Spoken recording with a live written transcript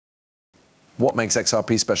What makes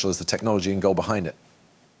XRP special is the technology and goal behind it.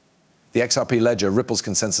 The XRP ledger, Ripple's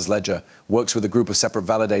consensus ledger, works with a group of separate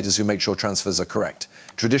validators who make sure transfers are correct.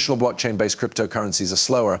 Traditional blockchain-based cryptocurrencies are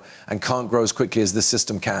slower and can't grow as quickly as this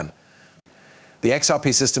system can. The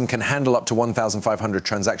XRP system can handle up to 1,500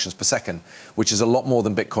 transactions per second, which is a lot more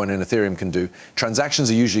than Bitcoin and Ethereum can do.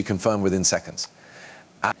 Transactions are usually confirmed within seconds.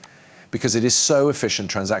 Because it is so efficient,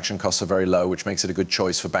 transaction costs are very low, which makes it a good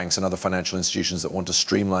choice for banks and other financial institutions that want to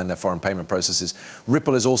streamline their foreign payment processes.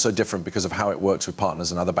 Ripple is also different because of how it works with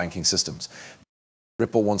partners and other banking systems.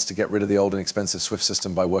 Ripple wants to get rid of the old and expensive SWIFT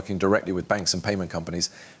system by working directly with banks and payment companies.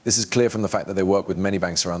 This is clear from the fact that they work with many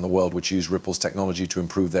banks around the world which use Ripple's technology to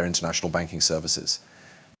improve their international banking services.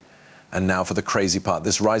 And now for the crazy part.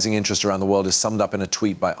 This rising interest around the world is summed up in a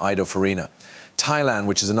tweet by Ido Farina. Thailand,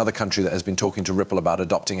 which is another country that has been talking to Ripple about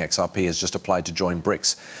adopting XRP, has just applied to join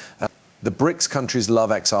BRICS. The BRICS countries love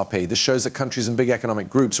XRP. This shows that countries and big economic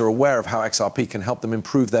groups are aware of how XRP can help them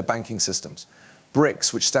improve their banking systems.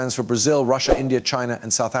 BRICS, which stands for Brazil, Russia, India, China,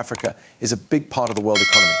 and South Africa, is a big part of the world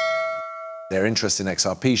economy. Their interest in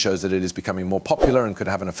XRP shows that it is becoming more popular and could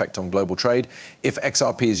have an effect on global trade. If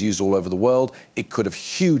XRP is used all over the world, it could have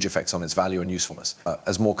huge effects on its value and usefulness.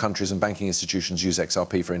 As more countries and banking institutions use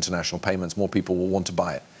XRP for international payments, more people will want to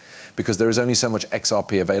buy it. Because there is only so much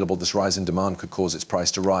XRP available, this rise in demand could cause its price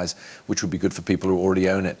to rise, which would be good for people who already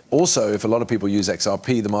own it. Also, if a lot of people use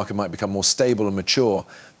XRP, the market might become more stable and mature.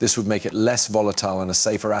 This would make it less volatile and a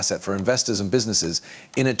safer asset for investors and businesses.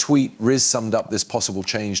 In a tweet, Riz summed up this possible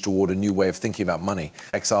change toward a new way of thinking about money.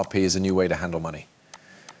 XRP is a new way to handle money.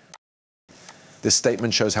 This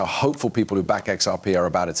statement shows how hopeful people who back XRP are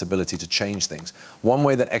about its ability to change things. One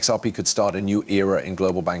way that XRP could start a new era in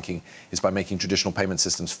global banking is by making traditional payment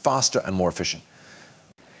systems faster and more efficient.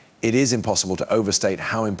 It is impossible to overstate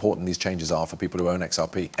how important these changes are for people who own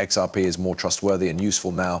XRP. XRP is more trustworthy and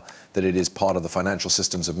useful now that it is part of the financial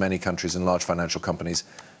systems of many countries and large financial companies.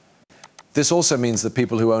 This also means that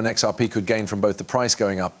people who own XRP could gain from both the price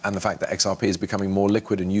going up and the fact that XRP is becoming more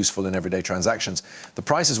liquid and useful in everyday transactions. The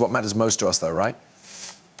price is what matters most to us though, right?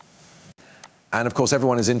 And of course,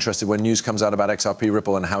 everyone is interested when news comes out about XRP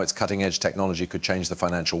Ripple and how its cutting-edge technology could change the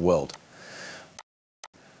financial world.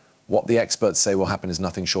 What the experts say will happen is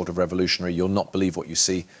nothing short of revolutionary. You'll not believe what you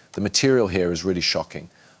see. The material here is really shocking.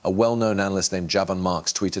 A well-known analyst named Javan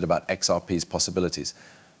Marks tweeted about XRP's possibilities.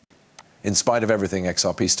 In spite of everything,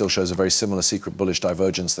 XRP still shows a very similar secret bullish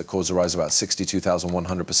divergence that caused a rise of about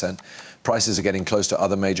 62,100%. Prices are getting close to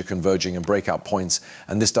other major converging and breakout points,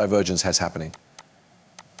 and this divergence has happening.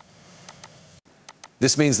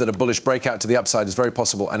 This means that a bullish breakout to the upside is very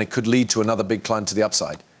possible, and it could lead to another big climb to the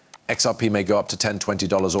upside. XRP may go up to $10,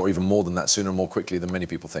 $20 or even more than that sooner and more quickly than many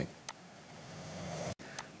people think.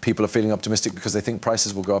 People are feeling optimistic because they think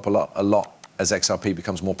prices will go up a lot as XRP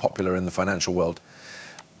becomes more popular in the financial world.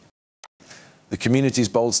 The community's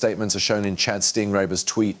bold statements are shown in Chad Stinggraber's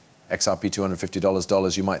tweet, XRP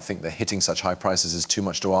 $250. You might think that hitting such high prices is too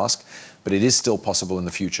much to ask, but it is still possible in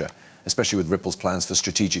the future, especially with Ripple's plans for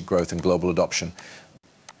strategic growth and global adoption.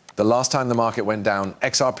 The last time the market went down,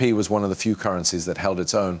 XRP was one of the few currencies that held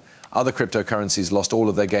its own. Other cryptocurrencies lost all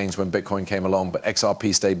of their gains when Bitcoin came along, but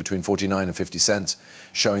XRP stayed between 49 and 50 cents,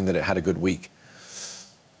 showing that it had a good week.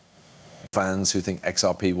 Fans who think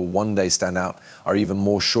XRP will one day stand out are even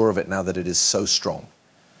more sure of it now that it is so strong.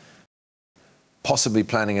 Possibly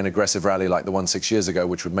planning an aggressive rally like the one 6 years ago,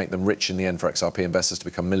 which would make them rich in the end for XRP investors to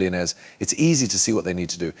become millionaires. It's easy to see what they need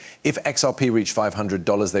to do. If XRP reached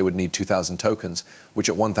 $500, they would need 2,000 tokens, which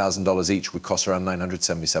at $1,000 each would cost around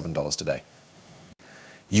 $977 today.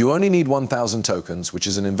 You only need 1,000 tokens, which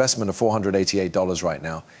is an investment of $488 right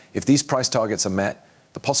now. If these price targets are met,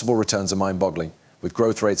 the possible returns are mind-boggling, with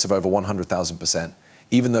growth rates of over 100,000%.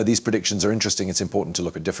 Even though these predictions are interesting, it's important to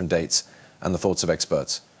look at different dates and the thoughts of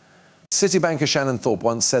experts. Citi banker Shannon Thorpe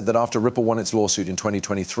once said that after Ripple won its lawsuit in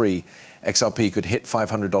 2023, XRP could hit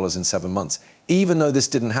 $500 in 7 months. Even though this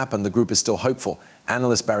didn't happen, the group is still hopeful.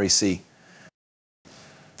 Analyst Barry C.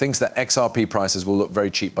 thinks that XRP prices will look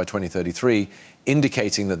very cheap by 2033,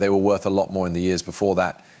 indicating that they were worth a lot more in the years before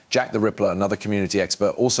that. Jack the Rippler, another community expert,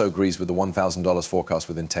 also agrees with the $1,000 forecast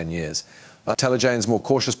within 10 years. Telejane's more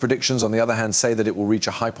cautious predictions, on the other hand, say that it will reach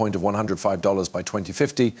a high point of $105 by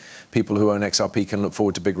 2050. People who own XRP can look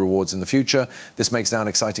forward to big rewards in the future. This makes now an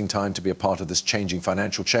exciting time to be a part of this changing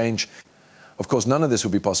financial change. Of course, none of this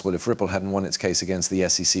would be possible if Ripple hadn't won its case against the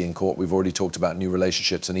SEC in court. We've already talked about new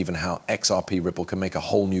relationships and even how XRP Ripple can make a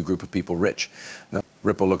whole new group of people rich. Now,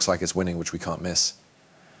 Ripple looks like it's winning, which we can't miss.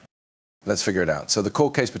 Let's figure it out. So the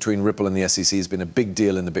court case between Ripple and the SEC has been a big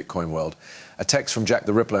deal in the Bitcoin world. A text from Jack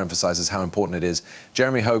the Rippler emphasizes how important it is.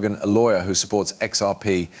 Jeremy Hogan, a lawyer who supports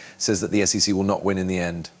XRP, says that the SEC will not win in the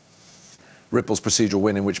end. Ripple's procedural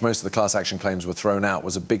win, in which most of the class action claims were thrown out,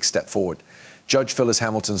 was a big step forward. Judge Phyllis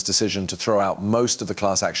Hamilton's decision to throw out most of the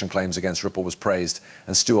class action claims against Ripple was praised,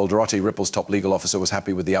 and Stu Alderotti, Ripple's top legal officer, was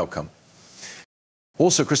happy with the outcome.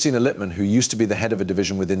 Also, Christina Littman, who used to be the head of a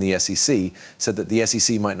division within the SEC, said that the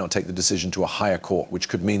SEC might not take the decision to a higher court, which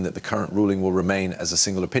could mean that the current ruling will remain as a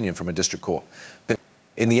single opinion from a district court.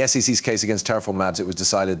 In the SEC's case against Terraform Labs, it was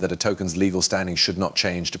decided that a token's legal standing should not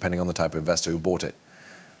change depending on the type of investor who bought it.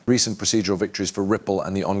 Recent procedural victories for Ripple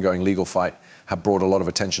and the ongoing legal fight have brought a lot of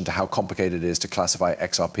attention to how complicated it is to classify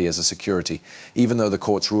XRP as a security. Even though the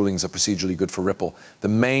court's rulings are procedurally good for Ripple, the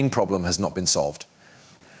main problem has not been solved.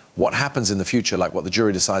 What happens in the future, like what the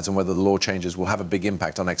jury decides on whether the law changes, will have a big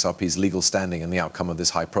impact on XRP's legal standing and the outcome of this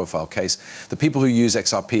high-profile case. The people who use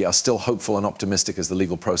XRP are still hopeful and optimistic as the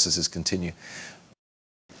legal processes continue.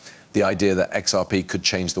 The idea that XRP could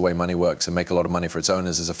change the way money works and make a lot of money for its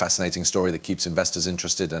owners is a fascinating story that keeps investors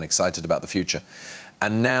interested and excited about the future.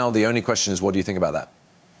 And now the only question is, what do you think about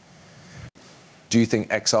that? Do you think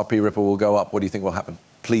XRP Ripple will go up? What do you think will happen?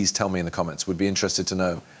 Please tell me in the comments. Would be interested to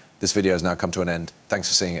know. This video has now come to an end. Thanks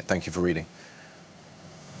for seeing it. Thank you for reading.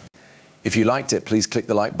 If you liked it, please click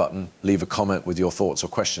the like button, leave a comment with your thoughts or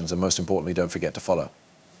questions, and most importantly, don't forget to follow.